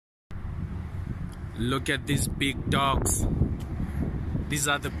Look at these big dogs. These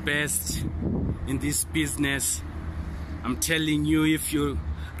are the best in this business. I'm telling you, if you're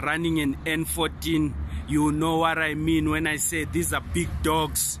running an N14, you know what I mean when I say these are big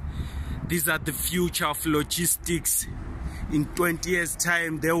dogs. These are the future of logistics. In 20 years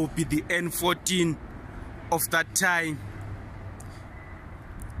time, there will be the N14 of that time.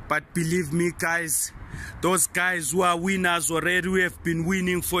 But believe me guys, those guys who are winners already, who have been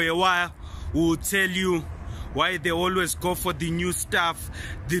winning for a while, will tell you why they always go for the new stuff,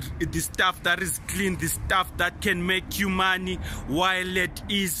 the stuff that is clean, the stuff that can make you money while at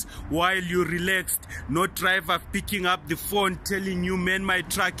ease, while you're relaxed. No driver picking up the phone telling you, man, my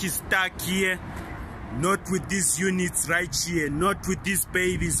truck is stuck here. Not with these units right here, not with these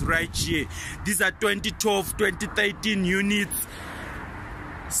babies right here. These are 2012, 2013 units,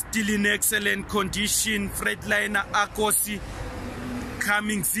 still in excellent condition. Freightliner, Akosi,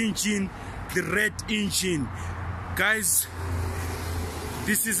 Cummins engine, the red engine. Guys,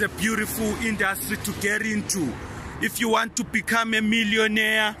 this is a beautiful industry to get into. If you want to become a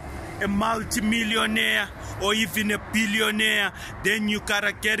millionaire, a multi-millionaire, or even a billionaire, then you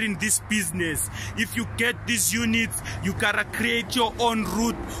gotta get in this business. If you get these units, you gotta create your own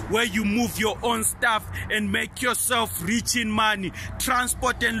route where you move your own stuff and make yourself rich in money.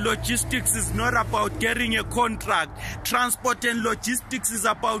 Transport and logistics is not about getting a contract. Transport and logistics is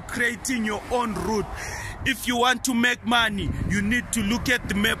about creating your own route. If you want to make money, you need to look at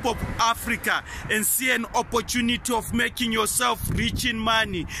the map of Africa and see an opportunity of making yourself rich in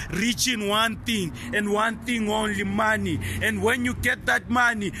money, rich in one thing and one thing only, money. And when you get that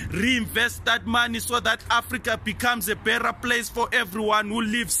money, reinvest that money so that Africa becomes a better place for everyone who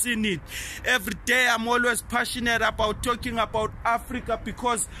lives in it. Every day I'm always passionate about talking about Africa,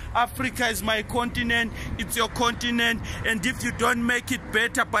 because Africa is my continent, it's your continent, and if you don't make it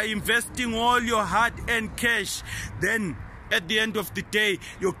better by investing all your hard-earned cash, then at the end of the day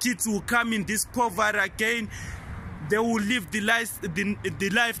your kids will come in this poverty again. They will live the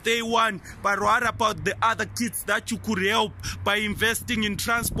life they want. But what about the other kids that you could help by investing in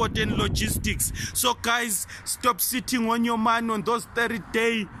transport and logistics? So guys, stop sitting on your money on those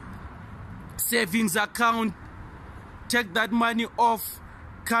 30-day savings account. Take that money off,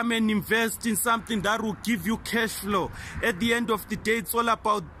 come and invest in something that will give you cash flow. At the end of the day, it's all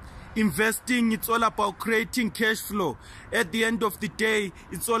about investing, it's all about creating cash flow. At the end of the day,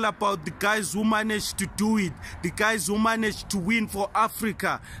 it's all about the guys who managed to do it, the guys who managed to win for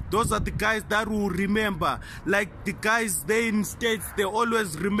Africa. Those are the guys that will remember. Like the guys there in States, they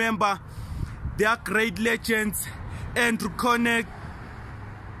always remember their great legends. Andrew Connect,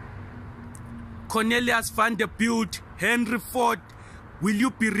 Cornelius van der Bilt, Henry Ford. Will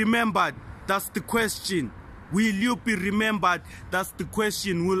you be remembered? That's the question. Will you be remembered? That's the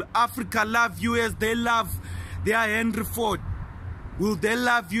question. Will Africa love you as they love their Henry Ford? Will they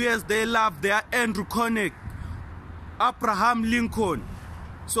love you as they love their Andrew Connect, Abraham Lincoln?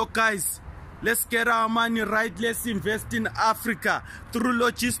 So guys, let's get our money right. Let's invest in Africa. Through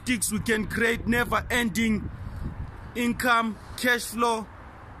logistics, we can create never-ending income, cash flow.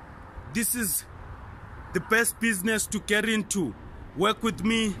 This is the best business to get into. Work with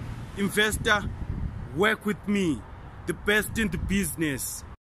me, investor. Work with me, the best in the business.